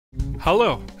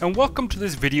Hello, and welcome to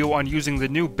this video on using the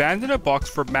new Band-in-a-Box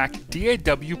for Mac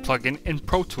DAW plugin in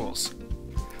Pro Tools.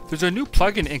 There's a new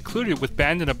plugin included with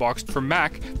Band-in-a-Box for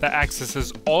Mac that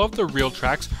accesses all of the real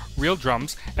tracks, real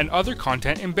drums, and other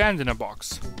content in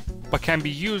Band-in-a-Box, but can be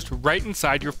used right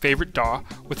inside your favorite DAW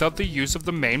without the use of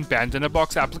the main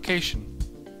Band-in-a-Box application.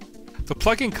 The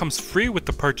plugin comes free with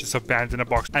the purchase of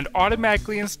Band-in-a-Box and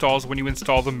automatically installs when you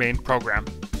install the main program.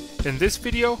 In this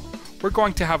video, we're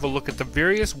going to have a look at the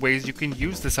various ways you can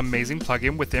use this amazing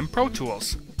plugin within Pro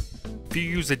Tools. If you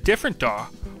use a different DAW,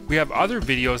 we have other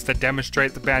videos that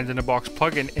demonstrate the Band-in-a-Box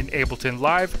plugin in Ableton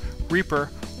Live, Reaper,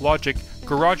 Logic,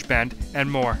 GarageBand,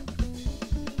 and more.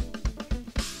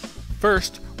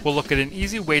 First, we'll look at an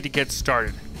easy way to get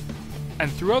started.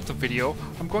 And throughout the video,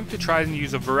 I'm going to try and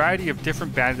use a variety of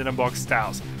different Band-in-a-Box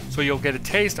styles, so you'll get a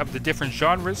taste of the different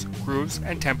genres, grooves,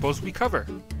 and tempos we cover.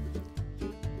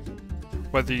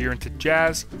 Whether you're into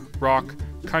jazz, rock,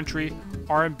 country,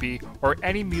 R&B, or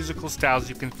any musical styles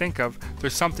you can think of,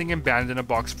 there's something in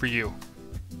Band-in-a-Box for you.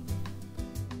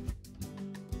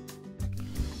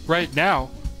 Right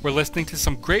now, we're listening to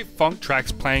some great funk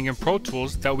tracks playing in Pro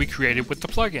Tools that we created with the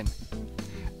plugin.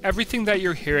 Everything that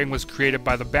you're hearing was created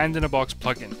by the Band-in-a-Box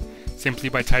plugin, simply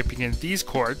by typing in these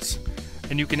chords,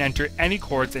 and you can enter any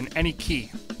chords in any key.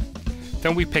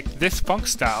 Then we picked this funk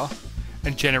style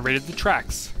and generated the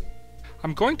tracks.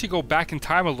 I'm going to go back in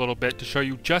time a little bit to show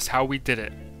you just how we did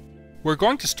it. We're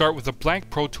going to start with a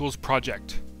blank Pro Tools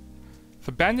project.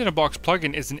 The Band-in-a-Box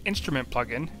plugin is an instrument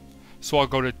plugin, so I'll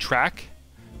go to Track,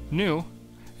 New,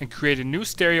 and create a new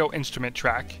stereo instrument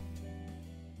track,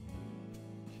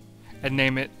 and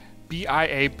name it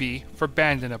BIAB for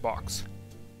Band-in-a-Box.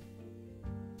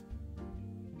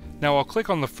 Now I'll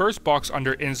click on the first box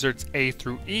under inserts A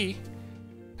through E,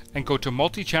 and go to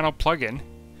Multi-Channel Plugin,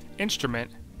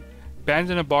 Instrument,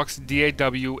 Band-in-a-Box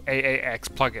DAW AAX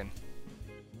plugin.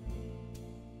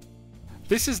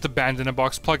 This is the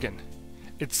Band-in-a-Box plugin.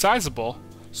 It's sizable,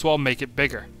 so I'll make it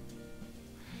bigger.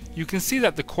 You can see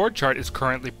that the chord chart is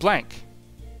currently blank.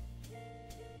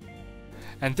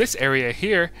 And this area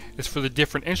here is for the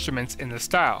different instruments in the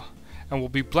style, and will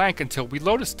be blank until we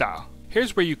load a style.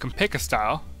 Here's where you can pick a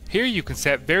style. Here you can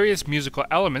set various musical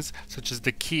elements such as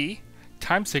the key,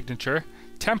 time signature,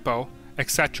 tempo,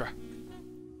 etc.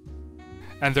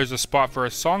 And there's a spot for a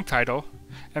song title,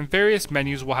 and various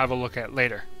menus we'll have a look at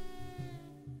later.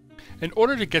 In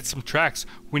order to get some tracks,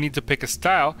 we need to pick a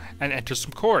style and enter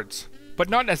some chords,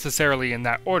 but not necessarily in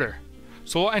that order,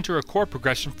 so I'll enter a chord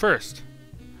progression first.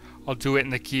 I'll do it in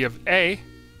the key of A,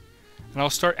 and I'll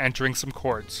start entering some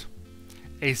chords.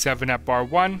 A7 at bar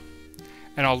 1,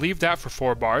 and I'll leave that for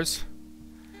 4 bars,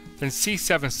 then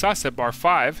C7 sus at bar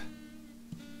 5,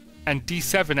 and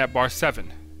D7 at bar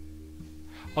 7.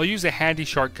 I'll use a handy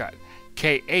shortcut,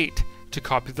 K8, to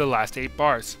copy the last 8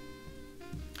 bars.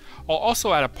 I'll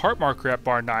also add a part marker at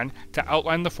bar 9 to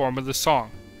outline the form of the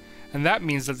song, and that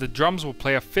means that the drums will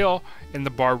play a fill in the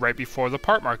bar right before the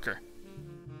part marker.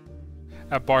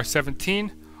 At bar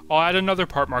 17, I'll add another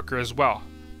part marker as well,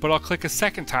 but I'll click a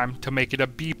second time to make it a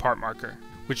B part marker,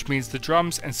 which means the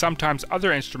drums and sometimes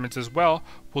other instruments as well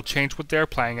will change what they're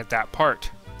playing at that part.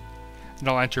 And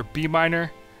I'll enter B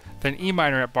minor, then E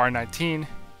minor at bar 19,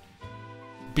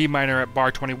 B minor at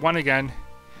bar 21 again,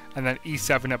 and then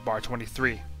E7 at bar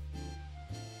 23.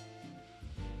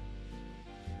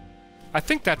 I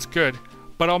think that's good,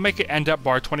 but I'll make it end at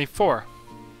bar 24.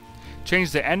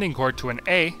 Change the ending chord to an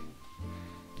A,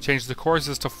 change the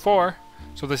choruses to 4,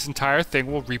 so this entire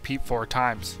thing will repeat 4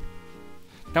 times.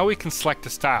 Now we can select a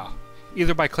style,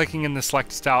 either by clicking in the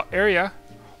Select Style area,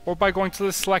 or by going to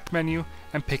the Select menu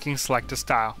and picking Select a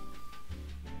Style.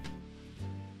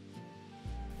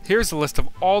 Here's a list of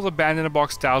all the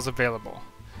Band-in-a-Box styles available.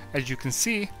 As you can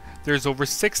see, there's over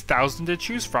 6,000 to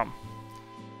choose from.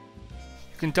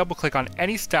 You can double click on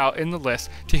any style in the list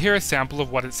to hear a sample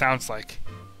of what it sounds like.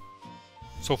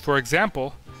 So for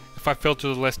example, if I filter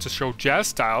the list to show jazz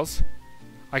styles,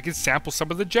 I can sample some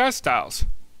of the jazz styles.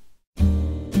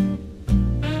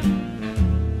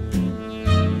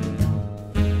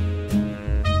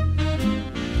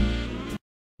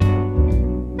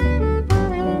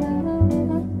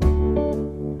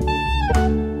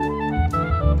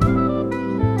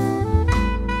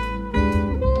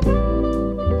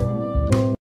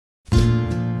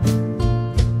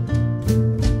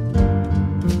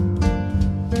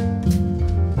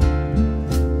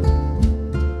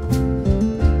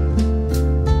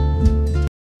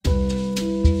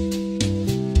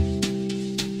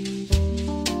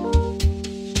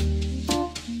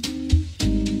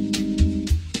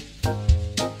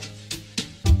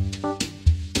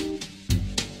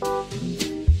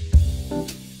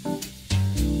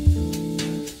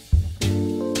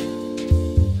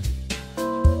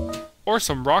 or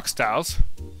some rock styles,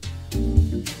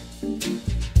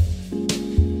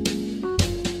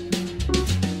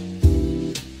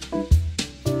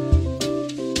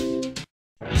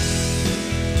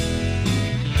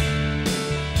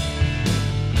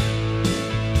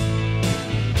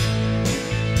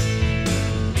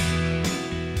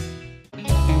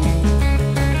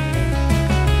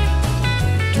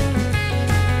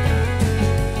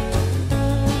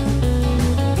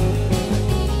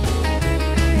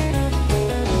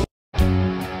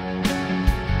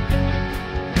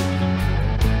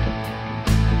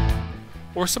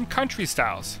 or some country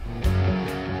styles.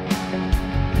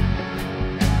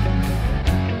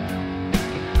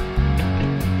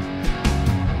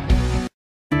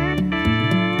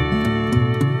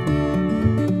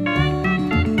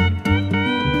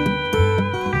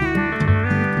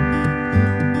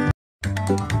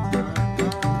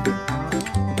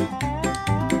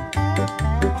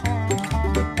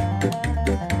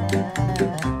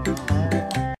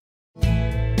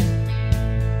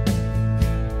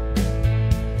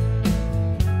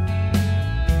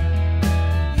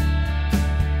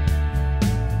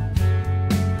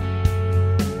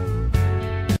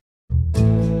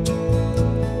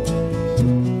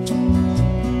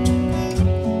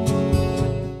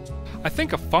 I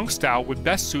think a funk style would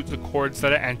best suit the chords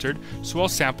that I entered, so I'll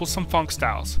sample some funk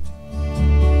styles.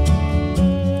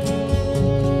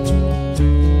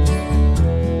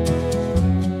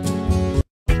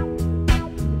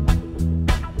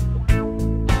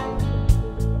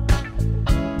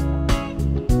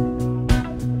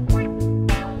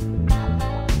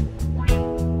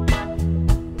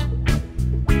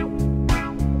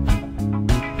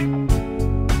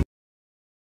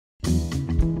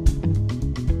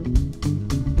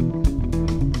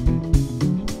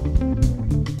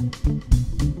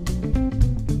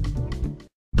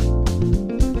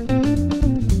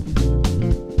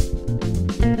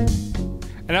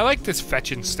 And I like this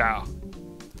fetching style.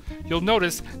 You'll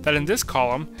notice that in this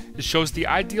column it shows the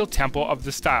ideal tempo of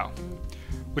the style,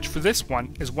 which for this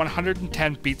one is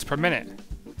 110 beats per minute.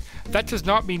 That does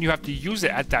not mean you have to use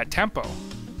it at that tempo,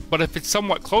 but if it's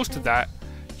somewhat close to that,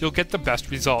 you'll get the best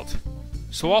result.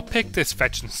 So I'll pick this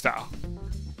fetching style.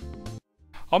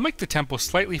 I'll make the tempo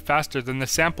slightly faster than the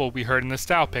sample we heard in the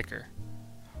style picker,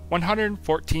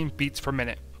 114 beats per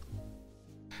minute.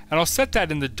 And I'll set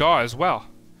that in the DAW as well.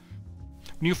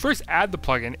 When you first add the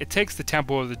plugin, it takes the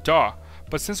tempo of the DAW,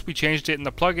 but since we changed it in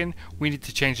the plugin, we need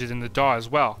to change it in the DAW as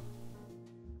well.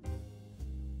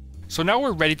 So now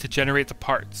we're ready to generate the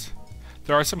parts.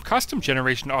 There are some custom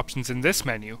generation options in this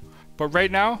menu, but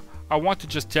right now I want to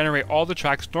just generate all the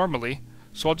tracks normally,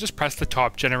 so I'll just press the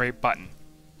top generate button.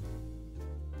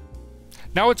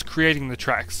 Now it's creating the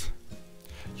tracks.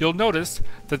 You'll notice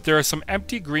that there are some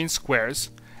empty green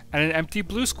squares and an empty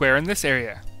blue square in this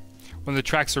area. When the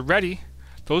tracks are ready,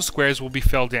 those squares will be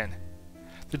filled in.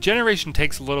 The generation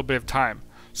takes a little bit of time,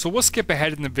 so we'll skip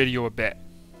ahead in the video a bit.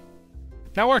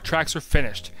 Now our tracks are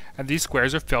finished, and these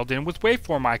squares are filled in with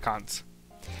waveform icons,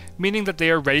 meaning that they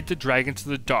are ready to drag into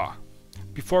the DAW.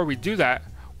 Before we do that,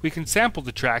 we can sample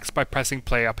the tracks by pressing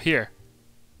play up here.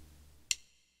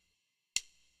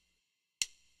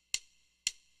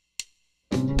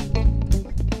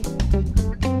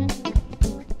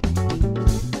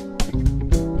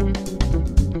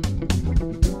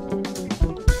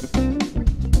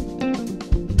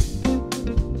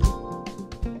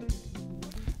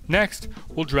 Next,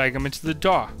 we'll drag them into the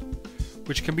DAW,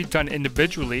 which can be done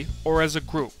individually or as a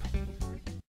group.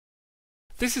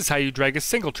 This is how you drag a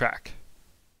single track.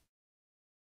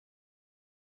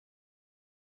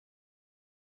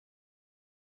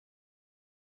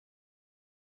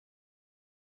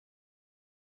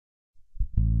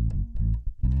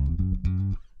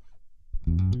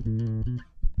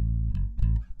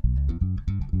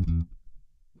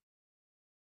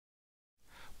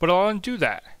 But I'll undo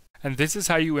that. And this is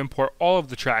how you import all of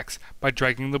the tracks by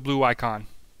dragging the blue icon.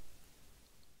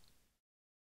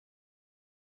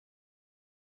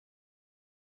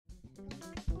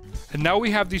 And now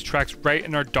we have these tracks right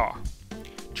in our DAW.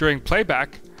 During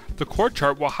playback, the chord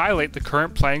chart will highlight the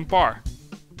current playing bar.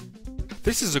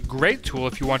 This is a great tool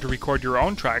if you want to record your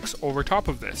own tracks over top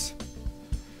of this.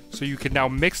 So you can now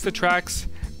mix the tracks,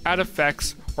 add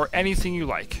effects, or anything you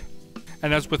like.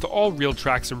 And as with all real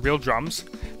tracks and real drums,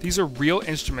 these are real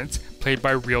instruments played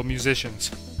by real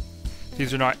musicians.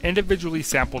 These are not individually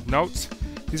sampled notes,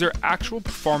 these are actual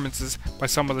performances by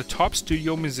some of the top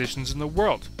studio musicians in the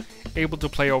world, able to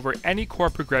play over any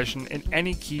chord progression in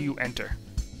any key you enter.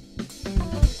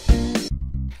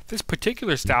 This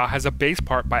particular style has a bass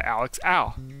part by Alex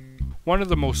Al, one of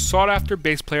the most sought after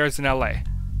bass players in LA.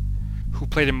 who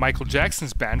played in Michael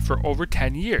Jackson's band for over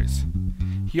 10 years.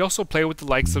 He also played with the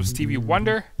likes of Stevie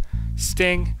Wonder,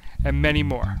 Sting, and many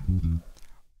more.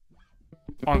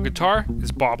 On guitar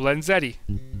is Bob Lanzetti.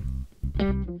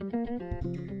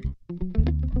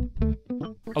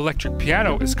 Electric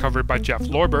piano is covered by Jeff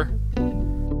Lorber.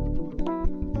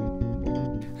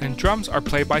 And drums are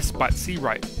played by Sput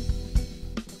Seawright.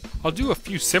 I'll do a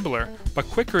few similar but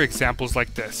quicker examples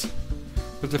like this,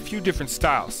 with a few different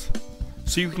styles,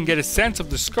 so you can get a sense of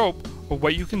the scope of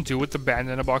what you can do with the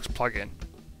Band-in-a-Box plugin.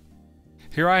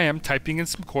 Here I am typing in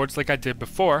some chords like I did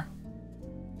before,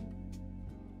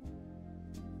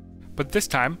 but this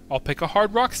time I'll pick a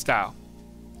hard rock style.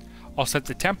 I'll set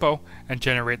the tempo and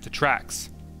generate the tracks.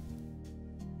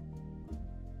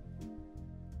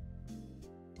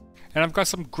 And I've got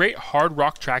some great hard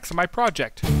rock tracks in my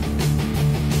project.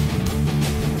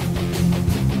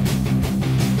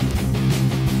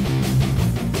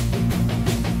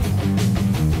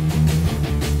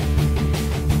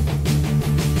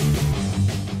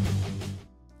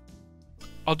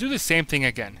 I'll do the same thing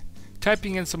again,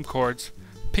 typing in some chords,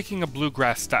 picking a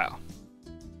bluegrass style,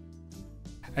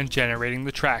 and generating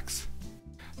the tracks.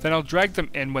 Then I'll drag them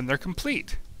in when they're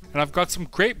complete, and I've got some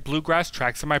great bluegrass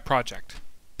tracks in my project.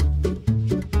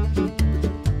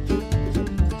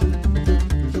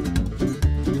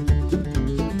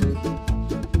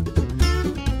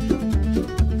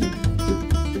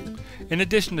 In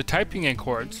addition to typing in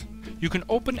chords, you can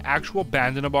open actual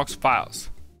Band-in-a-Box files.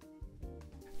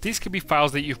 These could be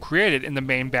files that you've created in the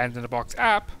main Band-in-a-Box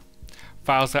app,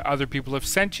 files that other people have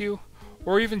sent you,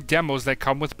 or even demos that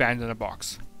come with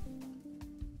Band-in-a-Box.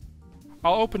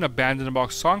 I'll open a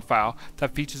Band-in-a-Box song file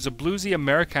that features a bluesy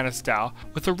Americana style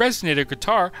with a resonator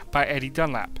guitar by Eddie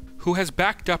Dunlap, who has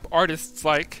backed up artists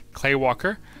like Clay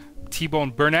Walker, T-Bone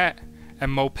Burnett,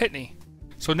 and Mo Pitney.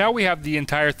 So now we have the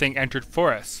entire thing entered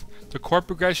for us, the chord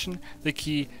progression, the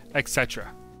key,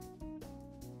 etc.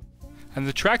 And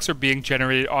the tracks are being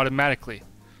generated automatically.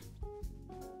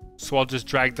 So I'll just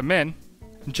drag them in,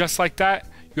 and just like that,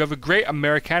 you have a great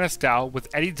Americana style with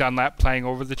Eddie Dunlap playing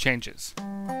over the changes.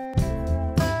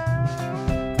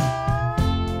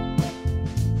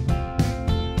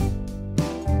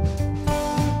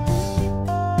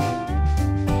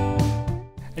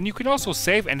 And you can also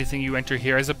save anything you enter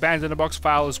here as a Band-in-a-Box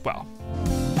file as well.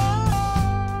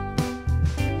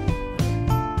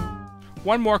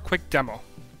 One more quick demo.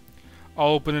 I'll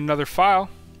open another file.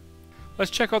 Let's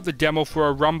check out the demo for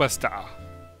a rumba style.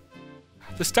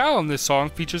 The style in this song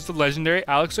features the legendary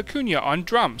Alex Acuna on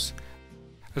drums,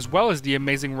 as well as the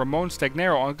amazing Ramon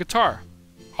Stagnero on guitar.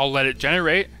 I'll let it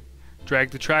generate, drag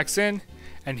the tracks in,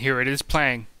 and here it is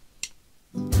playing.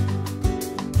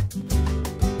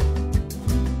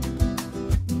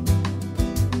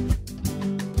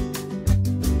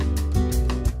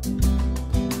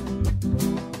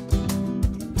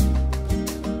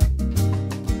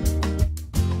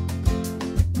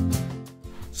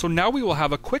 So now we will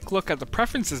have a quick look at the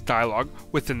preferences dialog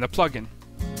within the plugin.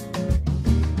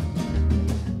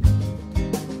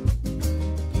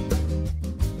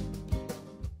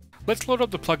 Let's load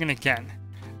up the plugin again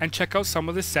and check out some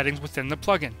of the settings within the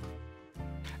plugin.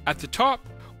 At the top,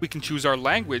 we can choose our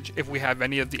language if we have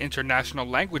any of the international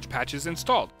language patches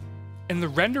installed. In the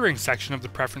rendering section of the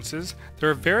preferences,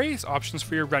 there are various options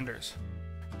for your renders.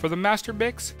 For the master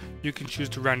mix, you can choose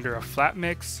to render a flat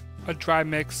mix, a dry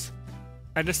mix,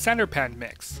 and a center pan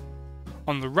mix.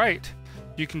 On the right,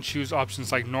 you can choose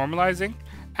options like normalizing,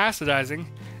 acidizing,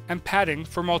 and padding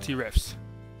for multi-riffs.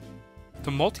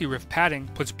 The multi-riff padding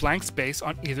puts blank space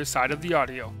on either side of the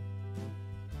audio.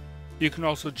 You can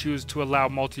also choose to allow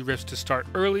multi-riffs to start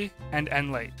early and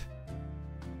end late,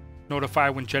 notify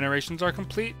when generations are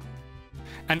complete,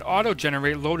 and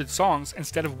auto-generate loaded songs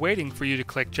instead of waiting for you to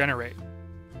click generate.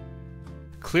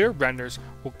 Clear renders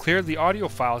will clear the audio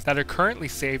files that are currently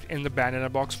saved in the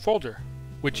Band-in-a-Box folder,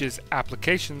 which is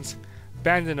Applications,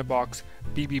 Band-in-a-Box,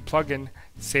 BB Plugin,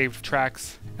 Saved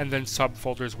Tracks, and then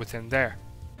subfolders within there.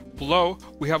 Below,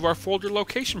 we have our folder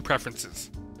location preferences.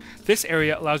 This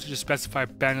area allows you to specify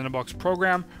Band-in-a-Box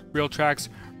program, real tracks,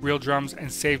 real drums,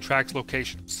 and saved tracks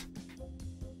locations.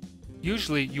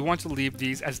 Usually, you want to leave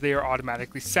these as they are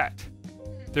automatically set.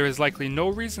 There is likely no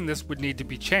reason this would need to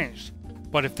be changed,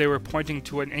 but if they were pointing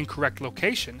to an incorrect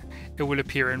location, it would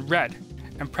appear in red,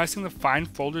 and pressing the Find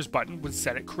Folders button would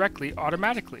set it correctly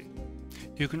automatically.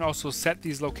 You can also set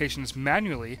these locations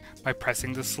manually by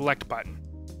pressing the Select button.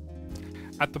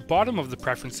 At the bottom of the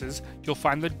preferences, you'll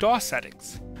find the DAW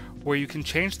settings, where you can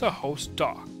change the host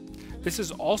DAW. This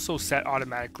is also set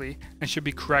automatically and should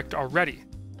be correct already,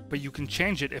 but you can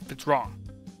change it if it's wrong.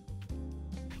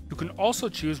 You can also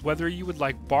choose whether you would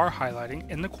like bar highlighting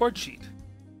in the chord sheet.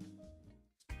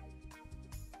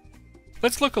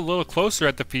 Let's look a little closer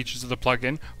at the features of the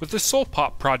plugin with the Soul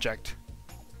Pop project.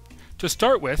 To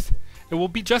start with, it will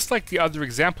be just like the other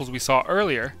examples we saw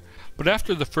earlier, but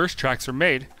after the first tracks are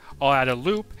made, I'll add a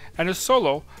loop and a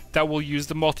solo that will use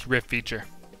the multi-riff feature.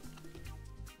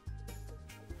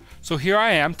 So here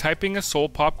I am typing a soul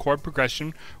pop chord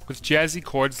progression with jazzy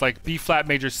chords like B flat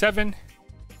major 7,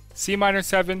 C minor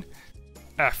 7,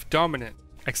 F dominant,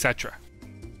 etc.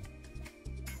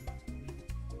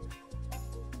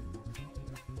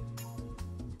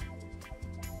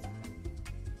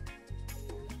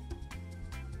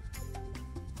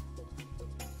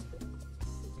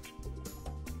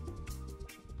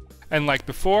 And like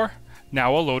before,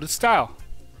 now I'll load a style.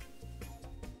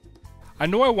 I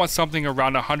know I want something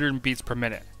around 100 beats per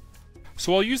minute,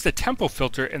 so I'll use the tempo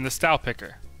filter in the style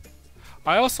picker.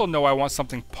 I also know I want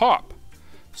something pop,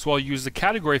 so I'll use the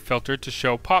category filter to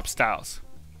show pop styles.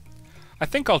 I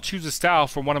think I'll choose a style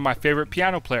from one of my favorite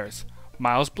piano players,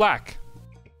 Miles Black.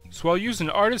 So I'll use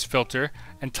an artist filter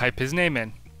and type his name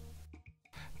in.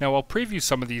 Now I'll preview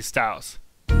some of these styles.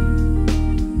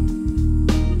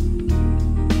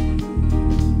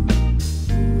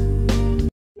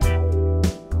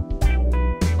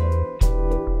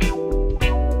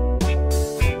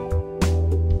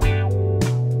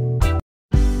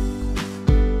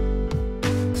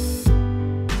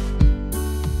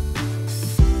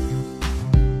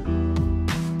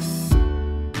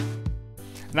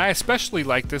 And I especially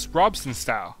like this Robson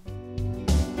style.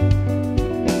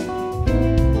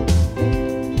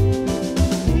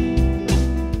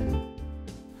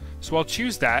 So I'll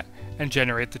choose that and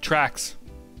generate the tracks.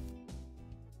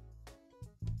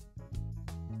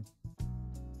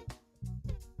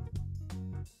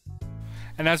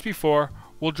 And as before,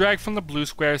 we'll drag from the blue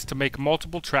squares to make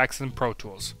multiple tracks in Pro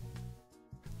Tools.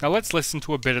 Now let's listen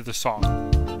to a bit of the song.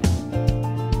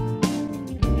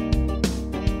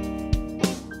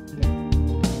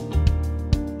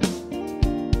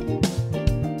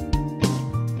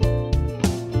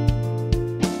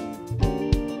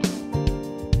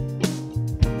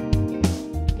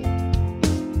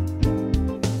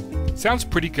 Sounds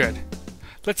pretty good.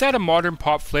 Let's add a modern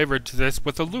pop flavor to this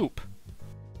with a loop.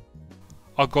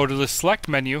 I'll go to the select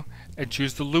menu and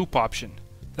choose the loop option.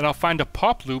 Then I'll find a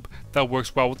pop loop that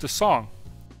works well with the song.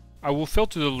 I will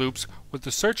filter the loops with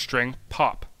the search string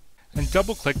pop and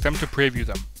double click them to preview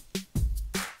them.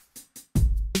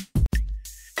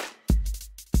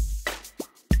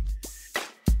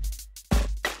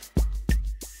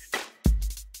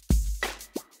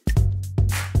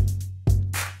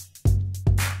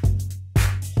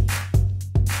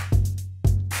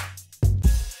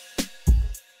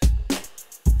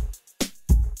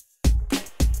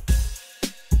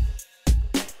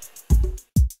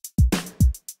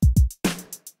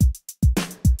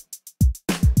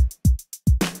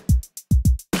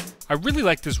 I really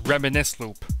like this reminisce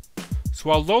loop, so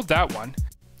I'll load that one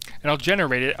and I'll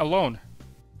generate it alone.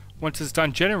 Once it's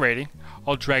done generating,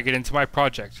 I'll drag it into my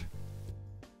project.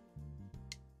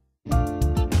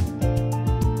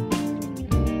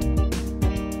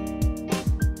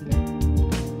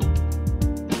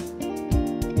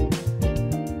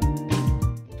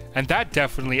 And that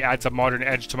definitely adds a modern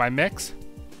edge to my mix.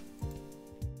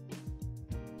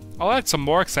 I'll add some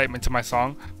more excitement to my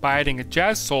song by adding a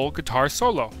jazz soul guitar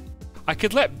solo. I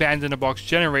could let Band-in-a-Box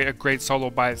generate a great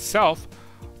solo by itself,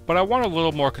 but I want a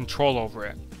little more control over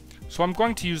it. So I'm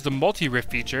going to use the multi-riff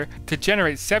feature to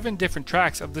generate 7 different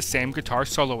tracks of the same guitar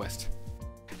soloist.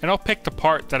 And I'll pick the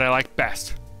part that I like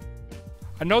best.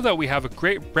 I know that we have a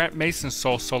great Brent Mason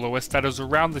soul soloist that is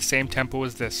around the same tempo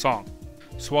as this song,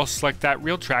 so I'll select that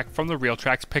real track from the Real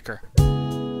Tracks picker.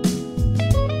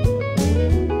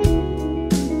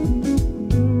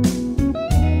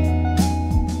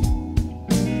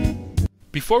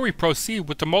 Before we proceed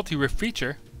with the multi-riff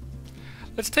feature,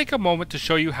 let's take a moment to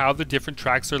show you how the different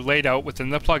tracks are laid out within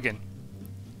the plugin.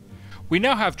 We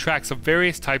now have tracks of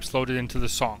various types loaded into the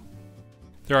song.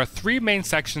 There are 3 main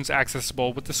sections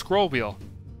accessible with the scroll wheel.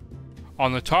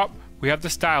 On the top, we have the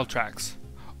style tracks,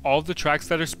 all of the tracks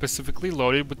that are specifically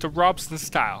loaded with the Robson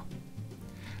style.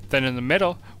 Then in the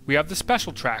middle, we have the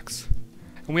special tracks,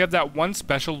 and we have that one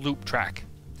special loop track.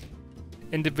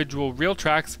 Individual real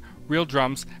tracks, real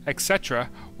drums, etc.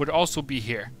 would also be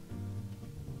here.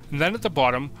 And then at the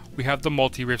bottom, we have the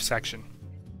multi-riff section,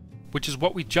 which is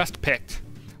what we just picked.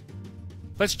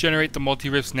 Let's generate the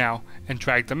multi-riffs now and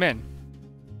drag them in.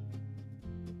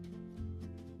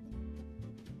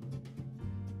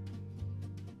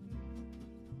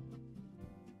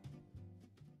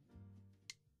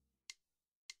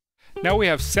 Now we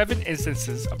have 7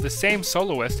 instances of the same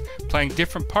soloist playing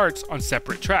different parts on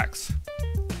separate tracks.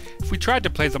 If we tried to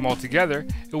play them all together,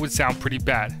 it would sound pretty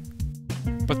bad.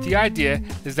 But the idea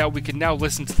is that we can now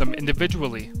listen to them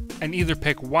individually, and either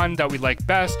pick one that we like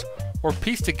best, or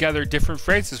piece together different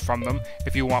phrases from them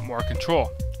if you want more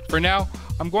control. For now,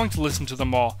 I'm going to listen to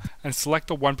them all, and select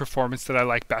the one performance that I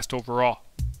like best overall.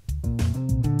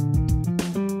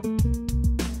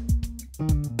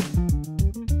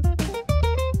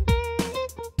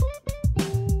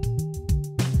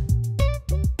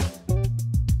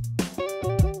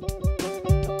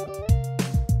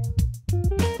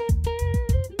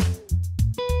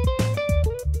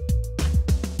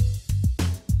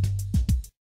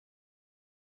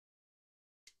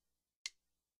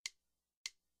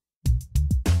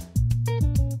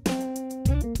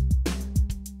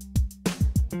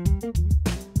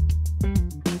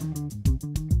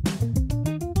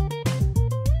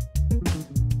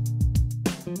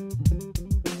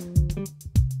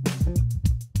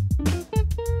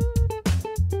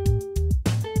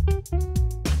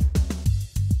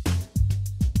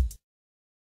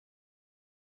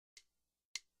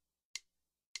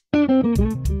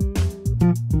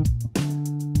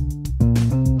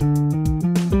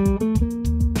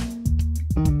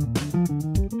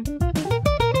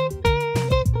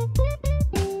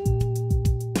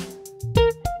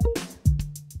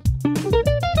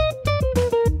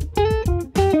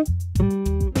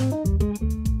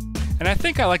 And I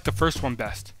think I like the first one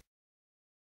best.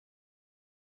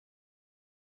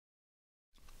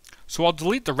 So I'll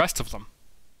delete the rest of them.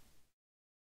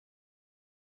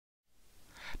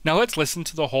 Now let's listen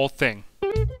to the whole thing.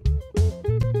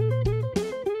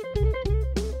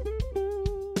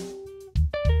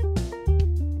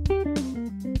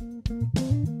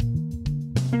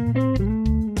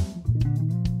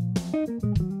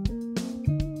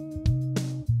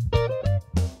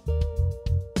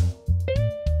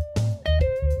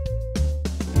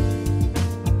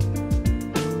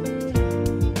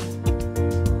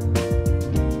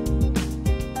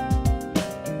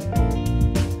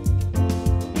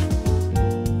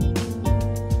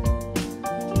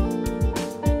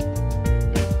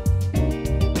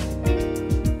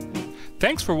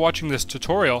 Thanks for watching this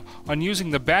tutorial on using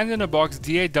the Band-in-a-Box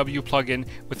DAW plugin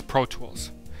with Pro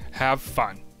Tools. Have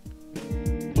fun!